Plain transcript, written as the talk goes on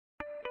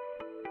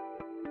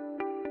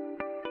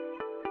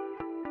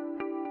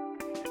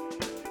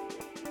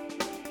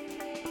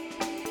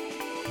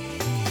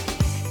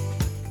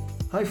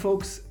Hi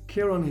folks,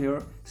 Ciarán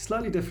here.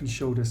 Slightly different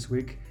show this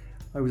week.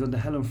 I was on the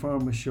Helen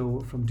Farmer show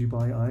from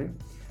Dubai Eye,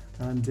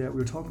 and we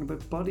were talking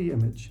about body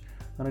image,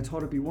 and I thought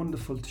it'd be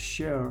wonderful to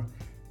share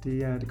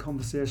the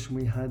conversation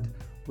we had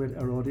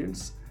with our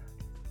audience.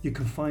 You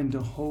can find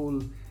the whole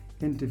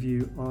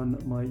interview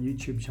on my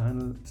YouTube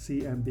channel,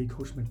 CMB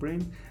Coach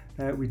McBrain.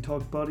 We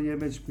talked body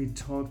image, we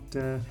talked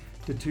the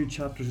two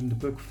chapters in the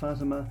book,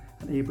 Fatima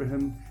and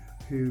Ibrahim,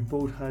 who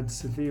both had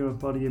severe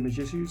body image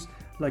issues,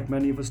 like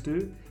many of us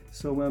do.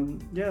 So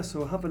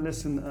so have a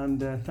listen, and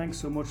thanks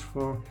so much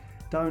for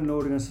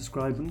downloading and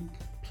subscribing.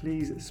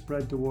 Please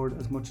spread the word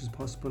as much as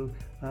possible,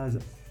 as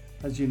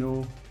you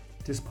know,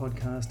 this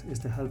podcast is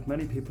to help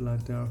many people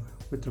out there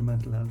with their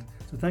mental health.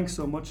 So thanks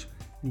so much.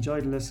 Enjoy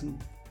the listen.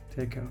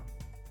 Take care.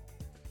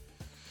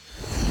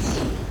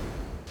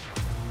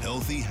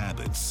 Healthy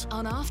Habits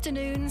on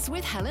Afternoons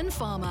with Helen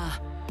Farmer.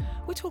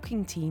 We're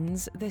talking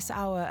teens this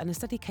hour, and a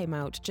study came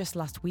out just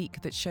last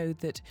week that showed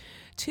that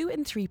 2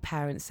 in 3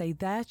 parents say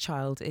their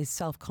child is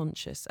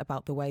self-conscious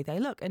about the way they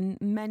look, and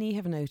many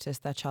have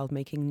noticed their child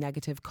making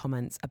negative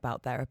comments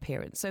about their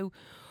appearance. So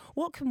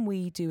what can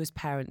we do as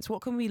parents?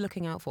 What can we be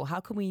looking out for? How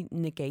can we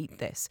negate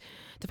this?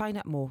 To find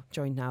out more,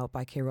 joined now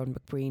by Ciarán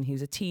McBrain,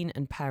 who's a teen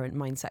and parent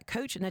mindset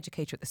coach and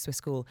educator at the Swiss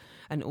School,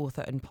 and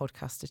author and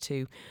podcaster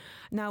too.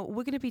 Now,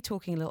 we're going to be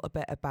talking a little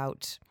bit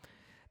about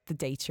the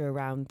data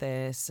around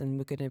this, and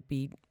we're going to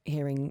be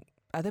hearing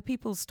other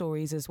people's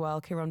stories as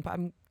well, Ciarán, but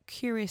I'm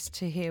curious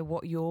to hear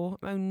what your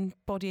own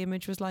body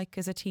image was like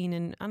as a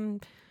teen,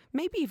 and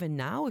maybe even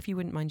now, if you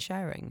wouldn't mind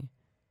sharing.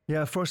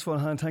 Yeah, first of all,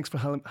 Helen, thanks for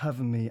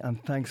having me,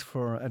 and thanks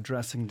for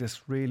addressing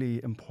this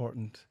really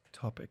important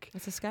topic.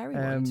 It's a scary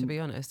one, to be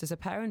honest. As a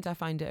parent, I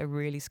find it a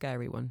really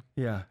scary one.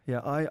 Yeah.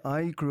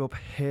 I grew up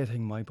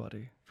hating my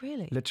body.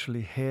 Really?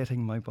 Literally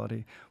hating my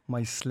body,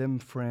 my slim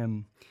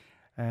frame.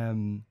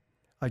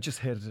 I just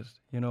hated it.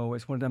 You know,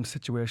 it's one of them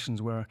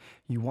situations where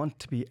you want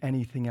to be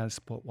anything else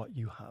but what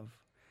you have.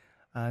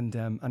 And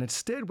it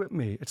stayed with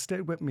me. It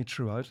stayed with me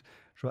through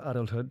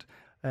adulthood.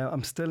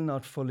 I'm still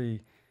not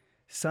fully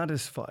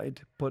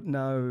satisfied, but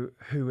now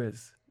who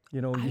is?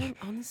 You know,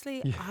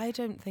 I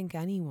don't think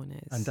anyone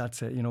is. And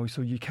that's it, you know,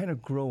 so you kind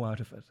of grow out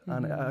of it.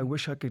 Mm-hmm. And I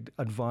wish I could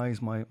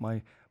advise my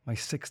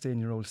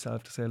 16-year-old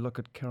self to say, look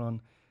at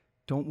Ciarán,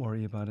 don't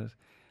worry about it.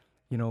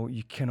 You know,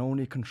 you can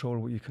only control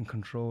what you can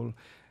control.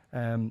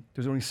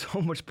 There's only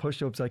so much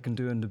push-ups I can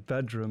do in the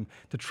bedroom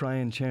to try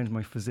and change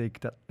my physique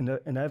that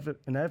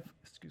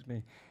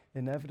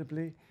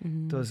inevitably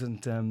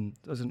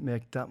doesn't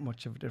make that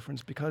much of a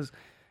difference, because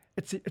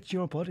it's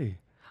your body.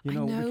 You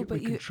know, we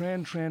can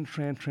train,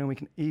 we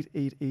can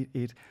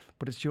eat,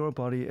 but it's your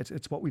body,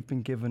 it's what we've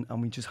been given, and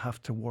we just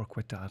have to work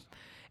with that.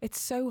 It's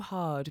so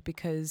hard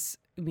because,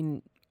 I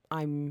mean,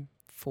 I'm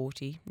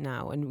 40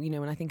 now, and, you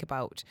know, when I think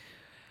about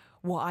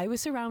what I was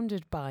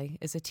surrounded by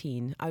as a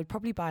teen, I would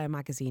probably buy a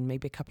magazine,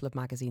 maybe a couple of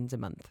magazines a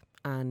month.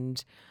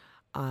 And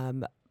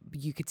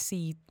you could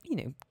see, you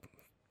know, a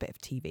bit of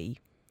TV.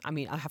 I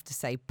mean, I have to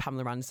say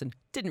Pamela Anderson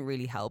didn't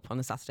really help on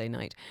a Saturday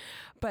night.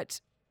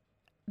 But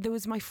there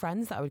was my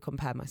friends that I would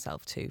compare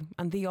myself to,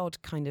 and the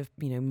odd kind of,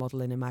 you know,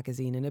 model in a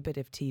magazine and a bit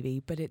of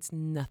TV. But it's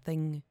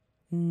nothing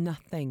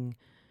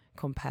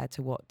compared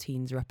to what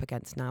teens are up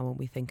against now when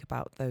we think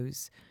about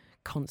those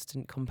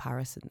constant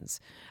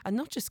comparisons, and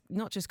not just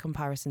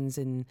comparisons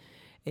in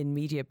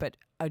media, but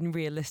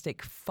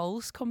unrealistic,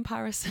 false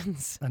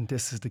comparisons. And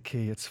this is the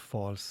key. It's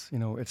false. You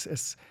know,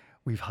 it's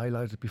we've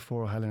highlighted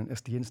before, Helen.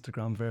 It's the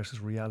Instagram versus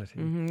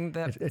reality. Mm-hmm,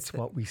 it's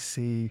what we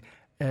see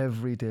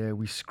every day.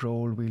 We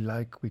scroll, we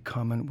like, we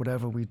comment,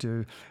 whatever we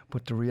do.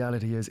 But the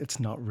reality is, it's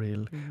not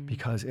real,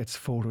 because it's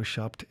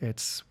photoshopped.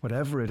 It's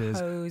whatever it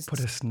is, but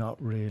it's not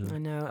real. I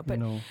know, but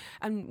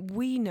and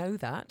we know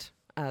that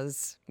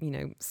as, you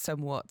know,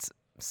 somewhat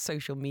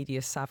social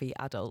media savvy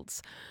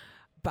adults.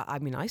 But I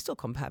mean, I still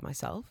compare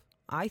myself.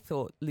 I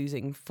thought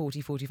losing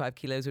 45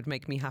 kilos would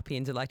make me happy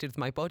and delighted with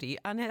my body.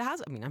 And it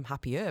has. I mean, I'm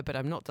happier, but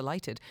I'm not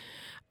delighted.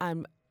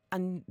 And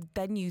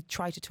then you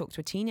try to talk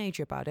to a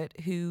teenager about it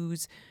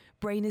whose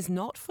brain is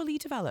not fully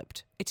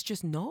developed. It's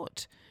just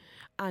not.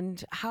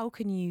 And how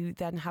can you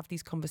then have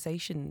these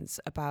conversations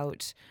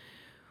about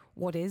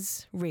what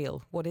is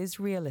real, what is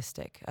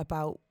realistic,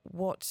 about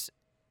what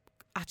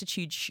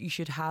attitude you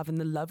should have and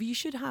the love you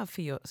should have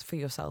for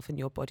yourself and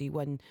your body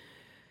when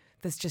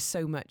there's just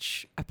so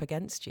much up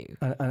against you.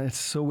 And it's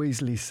so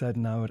easily said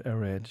now at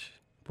our age,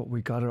 but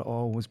we got to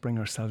always bring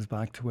ourselves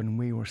back to when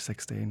we were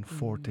 16,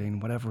 14,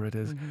 whatever it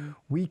is. Mm-hmm.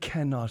 We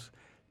cannot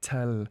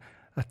tell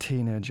a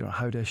teenager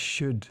how they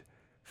should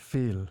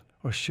feel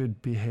or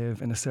should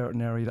behave in a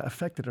certain area that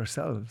affected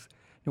ourselves.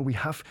 You know,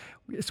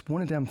 it's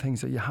one of them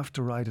things that you have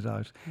to ride it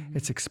out. Mm-hmm.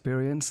 It's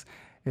experience,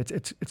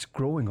 it's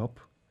growing up.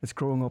 It's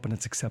growing up and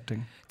it's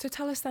accepting. So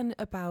tell us then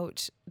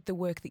about the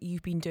work that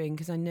you've been doing,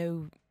 because I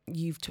know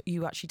you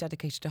actually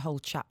dedicated a whole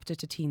chapter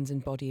to teens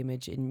and body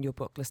image in your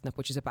book, Listen Up,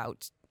 which is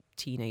about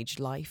teenage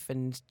life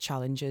and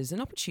challenges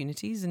and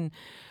opportunities. And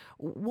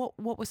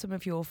what were some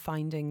of your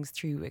findings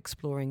through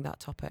exploring that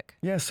topic?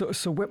 Yeah,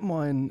 so with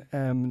mine,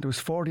 there was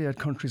 48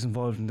 countries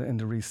involved in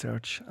the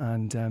research,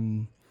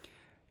 and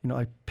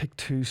I picked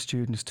 2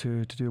 students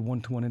to do a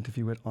one-to-one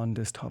interview with on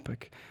this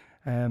topic.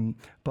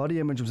 Body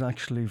image was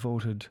actually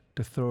voted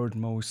the third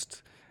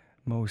most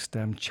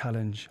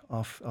challenge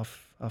of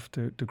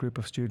the group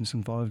of students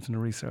involved in the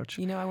research.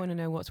 I want to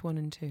know what's 1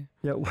 and 2.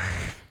 Yeah,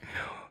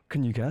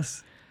 can you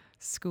guess?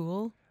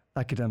 School.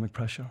 Academic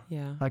pressure.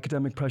 Yeah.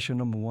 Academic pressure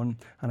number 1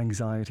 and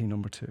anxiety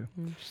number 2.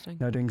 Interesting.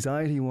 Now the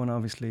anxiety one,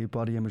 obviously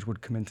body image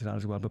would come into that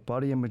as well, but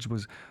body image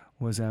was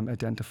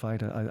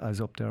identified as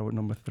up there with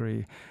number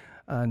 3.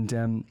 And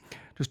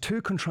there's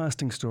 2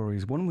 contrasting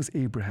stories. One was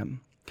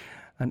Ibrahim,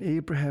 and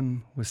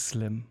Ibrahim was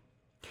slim.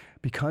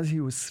 Because he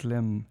was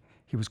slim,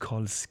 he was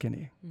called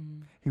skinny.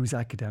 He was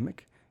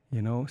academic,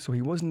 so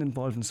he wasn't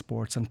involved in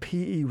sports, and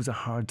PE was a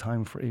hard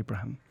time for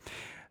Ibrahim.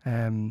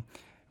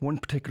 One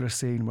particular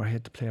scene where he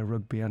had to play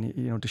rugby, and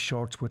the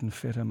shorts wouldn't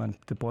fit him, and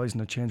the boys in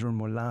the change room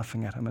were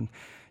laughing at him, and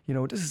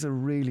this is a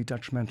really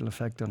detrimental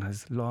effect on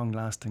his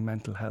long-lasting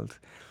mental health.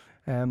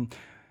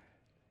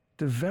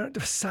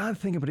 The sad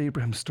thing about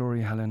Ibrahim's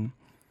story, Helen,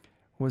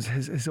 was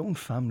his own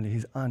family,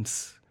 his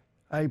aunts.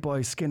 "Hey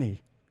boy,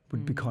 skinny,"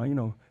 would be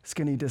called,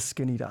 skinny this,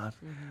 skinny that,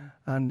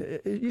 and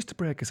it used to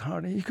break his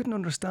heart. He couldn't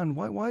understand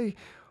why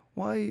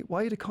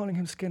are they calling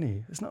him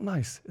skinny? It's not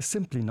nice. It's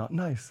simply not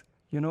nice,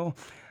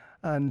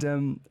 And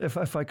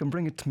if I can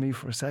bring it to me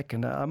for a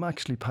second, I'm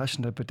actually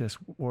passionate about this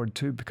word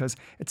too, because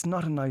it's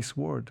not a nice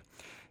word,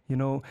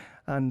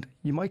 and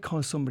you might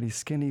call somebody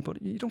skinny,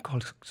 but you don't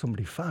call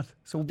somebody fat.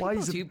 So why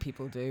is it?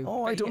 People do.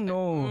 Oh, I don't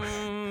know.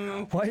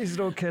 Why is it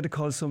okay to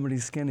call somebody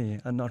skinny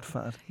and not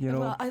fat?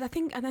 Well, I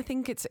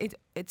think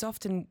it's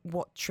often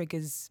what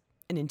triggers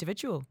an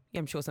individual. Yeah,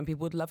 I'm sure some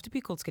people would love to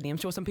be called skinny. I'm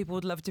sure some people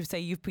would love to say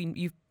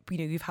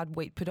you've had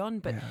weight put on,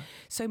 but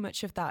so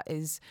much of that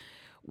is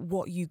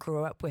what you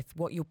grow up with,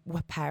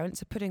 what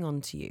parents are putting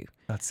onto you.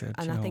 That's it.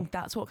 And I think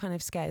that's what kind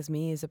of scares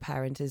me as a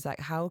parent, is like,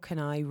 how can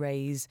I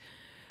raise,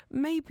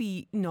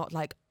 maybe not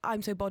like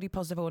I'm so body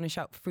positive I want to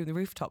shout through the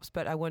rooftops,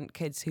 but I want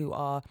kids who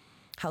are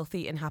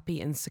healthy and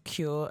happy and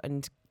secure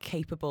and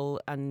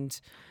capable and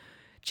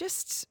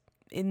just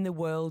in the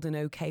world and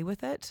okay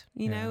with it,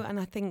 know? And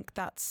I think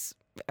that's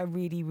a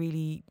really,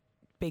 really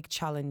big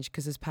challenge,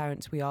 because as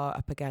parents we are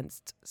up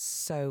against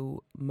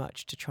so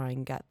much to try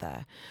and get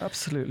there.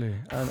 Absolutely.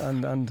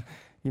 And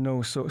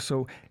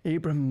so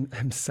Abraham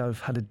himself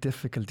had a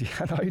difficulty,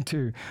 and I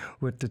too,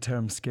 with the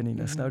term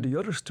skinniness. Now the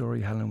other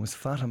story, Helen, was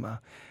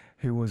Fatima,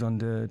 who was on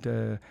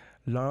the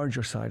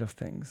larger side of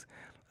things,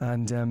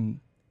 and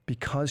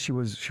because she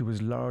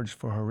was large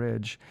for her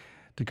age,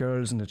 the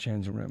girls in the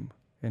changing room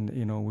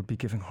would be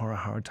giving her a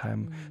hard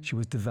time. She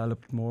was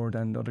developed more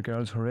than other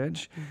girls her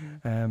age,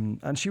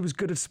 and she was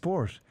good at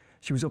sport.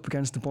 She was up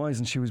against the boys,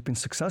 and she was being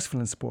successful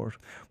in sport.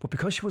 But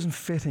because she wasn't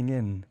fitting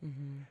in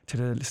to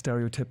the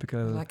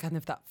stereotypical, like kind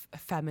of that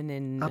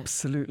feminine,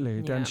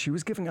 absolutely, then she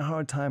was giving a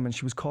hard time, and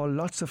she was called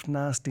lots of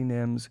nasty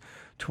names,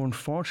 to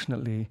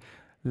unfortunately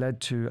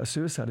led to a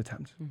suicide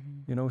attempt.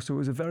 So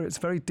it's a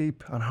very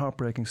deep and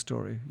heartbreaking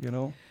story.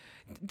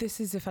 This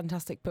is a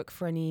fantastic book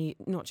for any,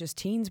 not just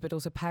teens, but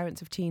also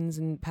parents of teens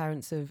and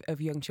parents of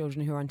young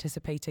children who are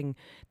anticipating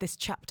this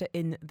chapter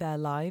in their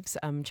lives,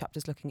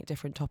 chapters looking at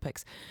different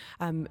topics.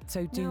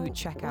 So do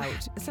check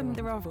out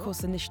there are, of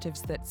course,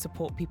 initiatives that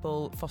support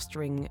people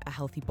fostering a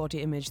healthy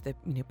body image, the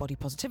body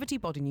positivity,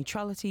 body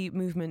neutrality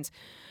movement,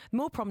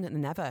 more prominent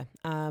than ever.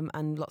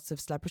 And lots of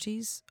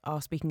celebrities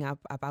are speaking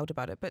about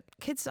it. But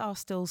kids are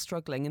still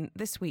struggling. And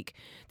this week,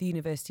 the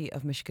University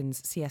of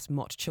Michigan's C.S.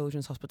 Mott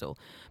Children's Hospital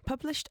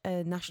published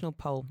a national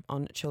poll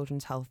on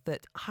children's health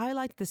that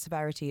highlighted the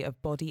severity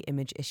of body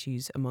image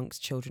issues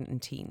amongst children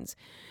and teens.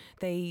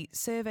 They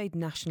surveyed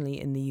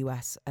nationally in the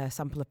US a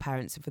sample of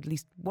parents of at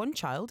least one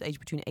child aged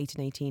between 8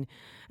 and 18,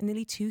 and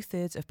nearly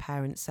 2/3 of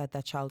parents said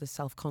their child is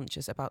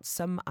self-conscious about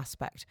some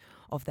aspect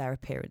of their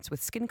appearance,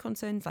 with skin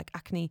concerns like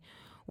acne,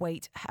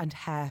 weight and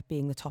hair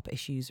being the top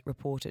issues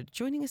reported.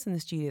 Joining us in the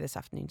studio this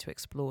afternoon to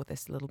explore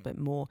this a little bit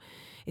more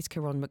is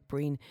Ciarán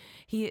McBreen.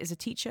 He is a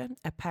teacher,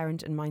 a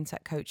parent and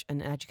mindset coach and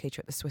an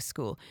educator at the Swiss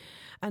School.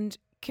 And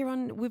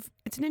Ciarán,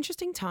 it's an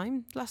interesting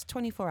time, last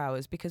 24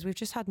 hours, because we've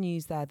just had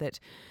news there that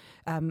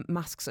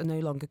masks are no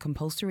longer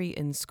compulsory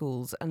in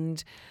schools.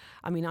 And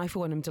I mean, I for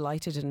one am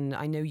delighted, and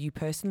I know you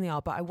personally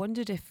are, but I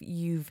wondered if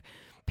you've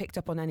picked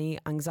up on any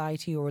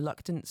anxiety or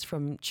reluctance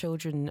from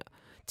children,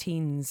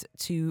 teens,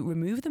 to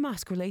remove the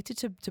mask related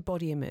to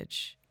body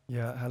image.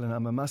 Yeah, Helen,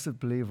 I'm a massive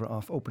believer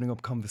of opening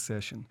up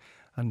conversation.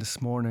 And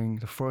this morning,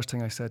 the first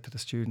thing I said to the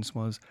students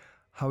was,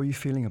 how are you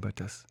feeling about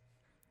this?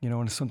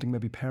 And it's something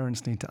maybe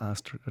parents need to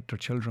ask their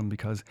children,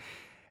 because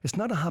it's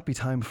not a happy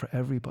time for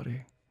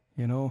everybody.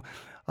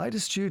 I had a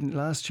student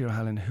last year,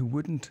 Helen, who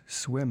wouldn't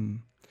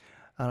swim.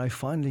 And I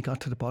finally got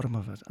to the bottom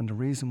of it. And the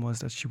reason was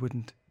that she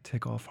wouldn't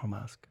take off her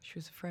mask. She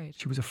was afraid.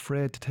 She was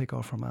afraid to take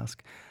off her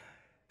mask.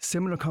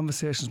 Similar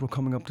conversations were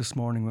coming up this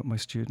morning with my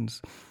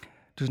students.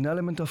 There's an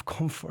element of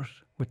comfort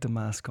with the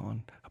mask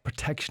on, a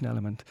protection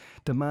element.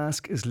 The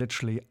mask is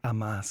literally a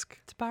mask.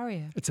 It's a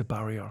barrier. It's a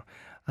barrier.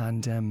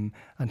 And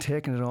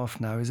taking it off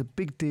now is a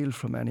big deal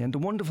for many. And the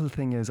wonderful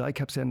thing is, I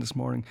kept saying this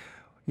morning,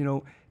 you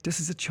know, this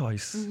is a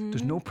choice.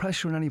 There's no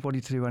pressure on anybody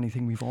to do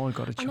anything. We've all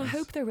got a choice. And I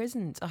hope there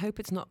isn't. I hope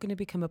it's not going to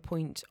become a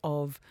point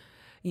of,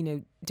 you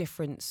know,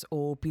 difference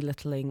or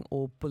belittling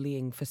or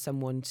bullying for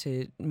someone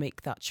to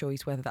make that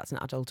choice, whether that's an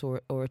adult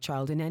or a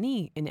child in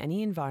any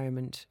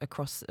environment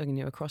across the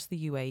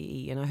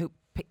UAE. And I hope,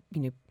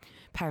 you know,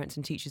 parents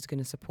and teachers are going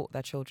to support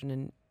their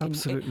children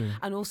Absolutely.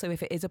 And also,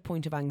 if it is a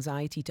point of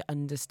anxiety, to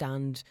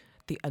understand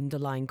the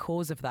underlying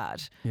cause of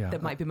that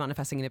might be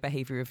manifesting in a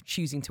behaviour of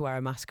choosing to wear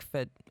a mask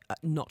for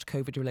not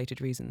COVID related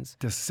reasons.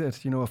 This is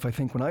it. You know, if I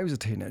think when I was a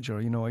teenager,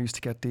 you know, I used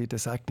to get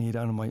this acne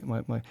down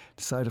on my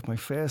side of my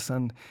face,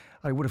 and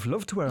I would have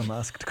loved to wear a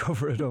mask to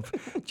cover it up,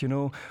 you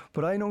know.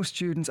 But I know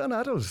students and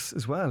adults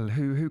as well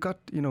who got,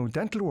 you know,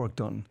 dental work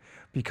done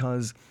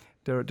because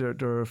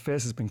their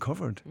face has been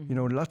covered. You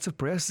know, lots of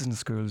braces in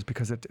schools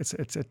because it's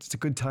a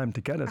good time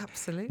to get it.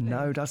 Absolutely.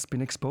 Now that's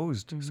been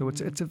exposed. So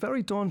it's a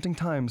very daunting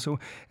time. So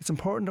it's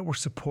important that we're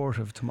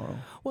supportive tomorrow.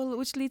 Well,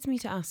 which leads me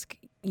to ask,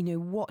 you know,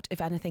 what,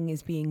 if anything,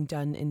 is being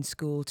done in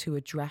school to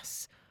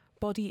address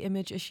body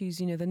image issues?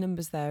 You know, the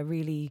numbers there are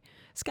really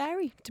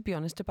scary, to be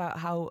honest, about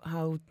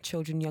how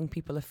children, young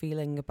people are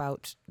feeling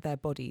about their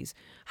bodies.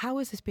 How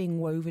is this being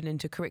woven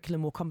into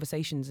curriculum or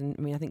conversations? And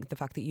I mean, I think the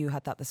fact that you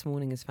had that this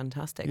morning is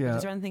fantastic. Yeah. But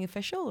is there anything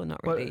official or not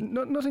really?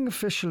 Well, nothing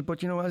official,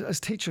 but, you know, as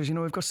teachers, you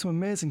know, we've got some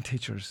amazing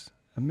teachers.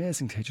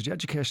 The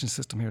education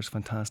system here is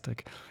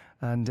fantastic.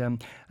 And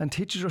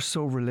teachers are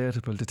so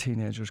relatable to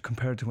teenagers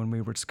compared to when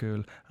we were at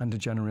school and the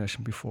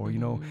generation before. You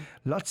know,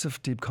 lots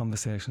of deep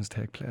conversations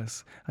take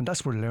place, and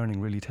that's where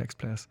learning really takes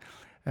place.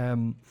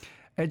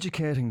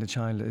 Educating the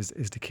child is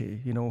the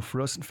key. You know,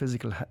 for us in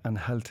physical and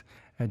health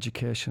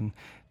education,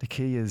 the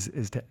key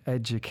is to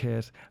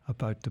educate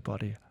about the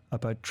body,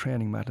 about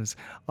training methods.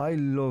 I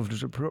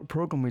loved the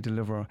program we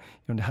deliver, you know,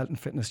 in the health and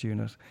fitness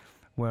unit,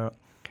 where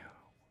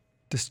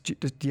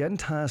the end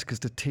task is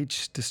to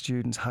teach the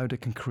students how they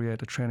can create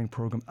a training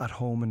program at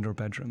home in their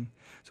bedroom.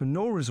 So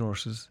no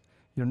resources,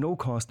 you know, no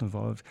cost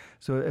involved.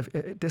 So if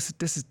this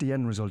is the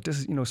end result. This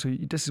is, you know, so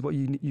this is what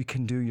you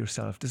can do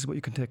yourself. This is what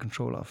you can take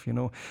control of. You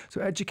know,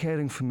 so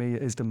educating for me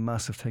is the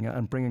massive thing,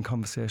 and bringing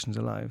conversations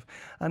alive.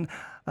 And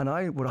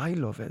what I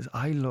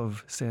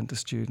love saying to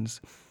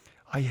students,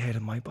 I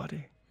hated my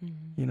body.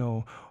 You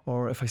know,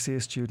 or if I see a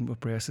student with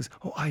braces,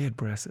 oh, I had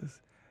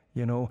braces.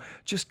 You know,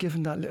 just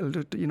giving that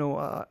little, you know,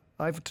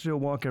 I have to do a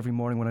walk every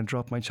morning when I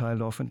drop my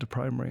child off into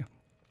primary.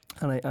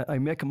 And I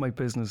make it my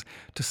business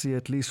to see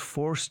at least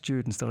 4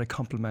 students that I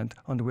compliment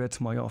on the way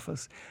to my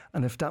office.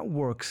 And if that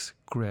works,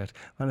 great.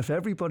 And if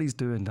everybody's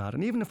doing that,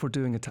 and even if we're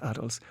doing it to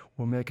adults,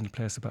 we're making the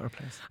place a better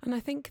place. And I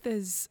think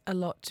there's a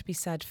lot to be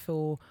said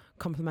for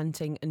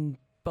complimenting and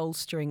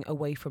bolstering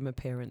away from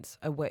appearance,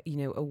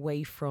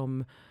 away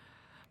from,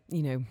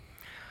 you know,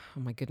 oh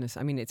my goodness.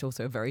 I mean, it's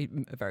also a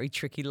very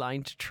tricky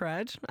line to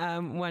tread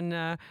when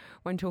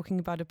talking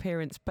about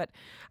appearance. But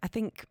I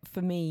think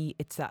for me,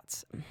 it's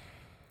that,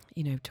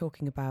 you know,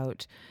 talking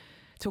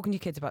to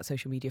kids about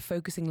social media,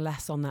 focusing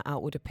less on that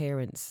outward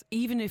appearance,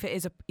 even if it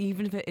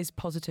is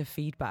positive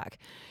feedback.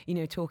 You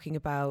know, talking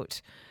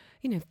about,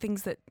 you know,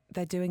 things that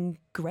they're doing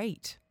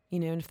great. You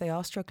know, and if they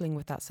are struggling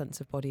with that sense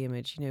of body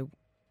image, you know,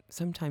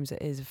 sometimes it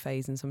is a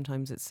phase and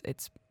sometimes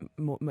it's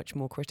much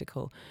more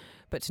critical.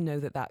 But to know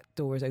that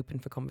door is open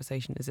for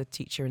conversation as a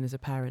teacher and as a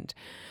parent.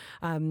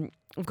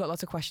 We've got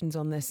lots of questions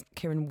on this,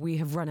 Ciarán. We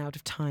have run out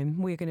of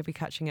time. We're going to be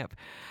catching up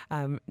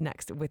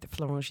next with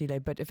Florence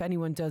Gillet. But if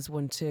anyone does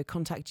want to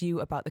contact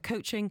you about the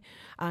coaching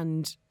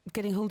and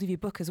getting hold of your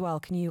book as well,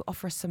 can you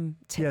offer us some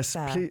tips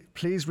there? Yes,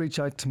 please reach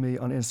out to me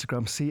on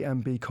Instagram,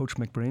 CMB Coach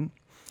McBreen.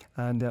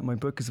 And my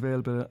book is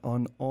available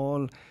on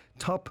all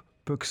top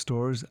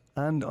bookstores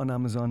and on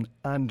Amazon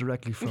and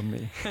directly from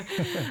me.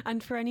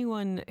 And for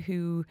anyone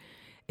who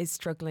is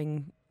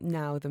struggling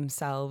now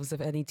themselves,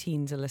 if any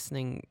teens are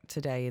listening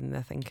today and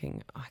they're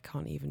thinking, I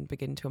can't even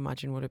begin to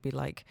imagine what it'd be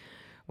like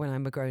when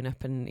I'm a grown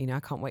up, and, you know, I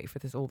can't wait for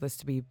all this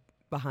to be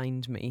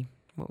behind me,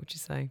 what would you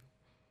say?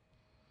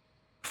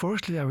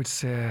 Firstly, I would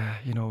say,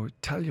 you know,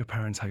 tell your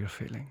parents how you're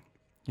feeling,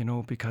 you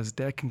know, because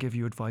they can give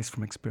you advice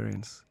from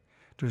experience.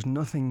 There's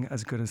nothing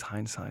as good as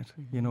hindsight,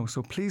 you know,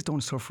 so please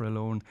don't suffer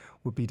alone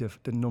would be the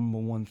number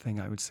one thing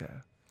I would say.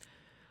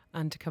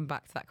 And to come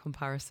back to that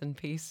comparison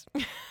piece,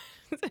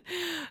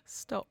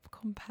 stop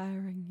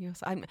comparing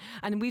yourself.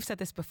 And we've said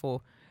this before,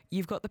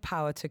 you've got the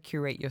power to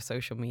curate your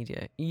social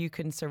media. You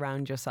can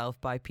surround yourself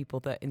by people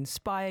that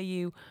inspire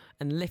you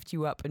and lift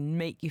you up and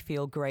make you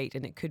feel great.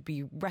 And it could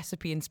be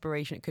recipe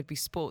inspiration, it could be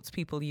sports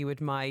people you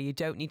admire. You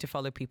don't need to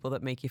follow people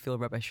that make you feel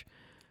rubbish.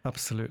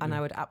 Absolutely. And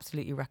I would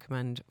absolutely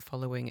recommend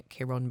following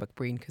Ciarán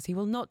McBreen, because he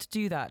will not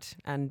do that.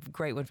 And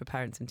great one for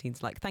parents and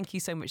teens alike. Thank you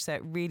so much,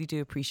 Sarah. Really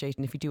do appreciate it.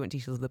 And if you do want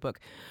details of the book,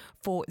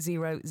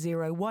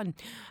 4001.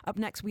 Up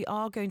next, we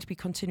are going to be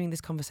continuing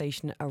this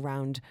conversation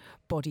around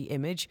body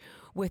image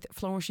with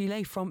Florence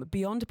Gillet from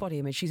Beyond Body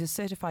Image. She's a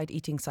certified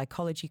eating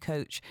psychology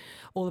coach,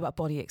 all about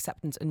body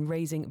acceptance and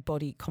raising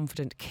body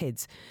confident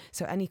kids.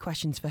 So any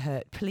questions for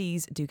her,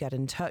 please do get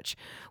in touch.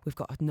 We've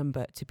got a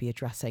number to be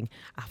addressing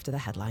after the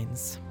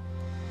headlines.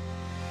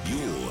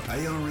 Your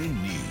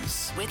ARN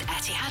News with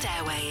Etihad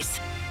Airways.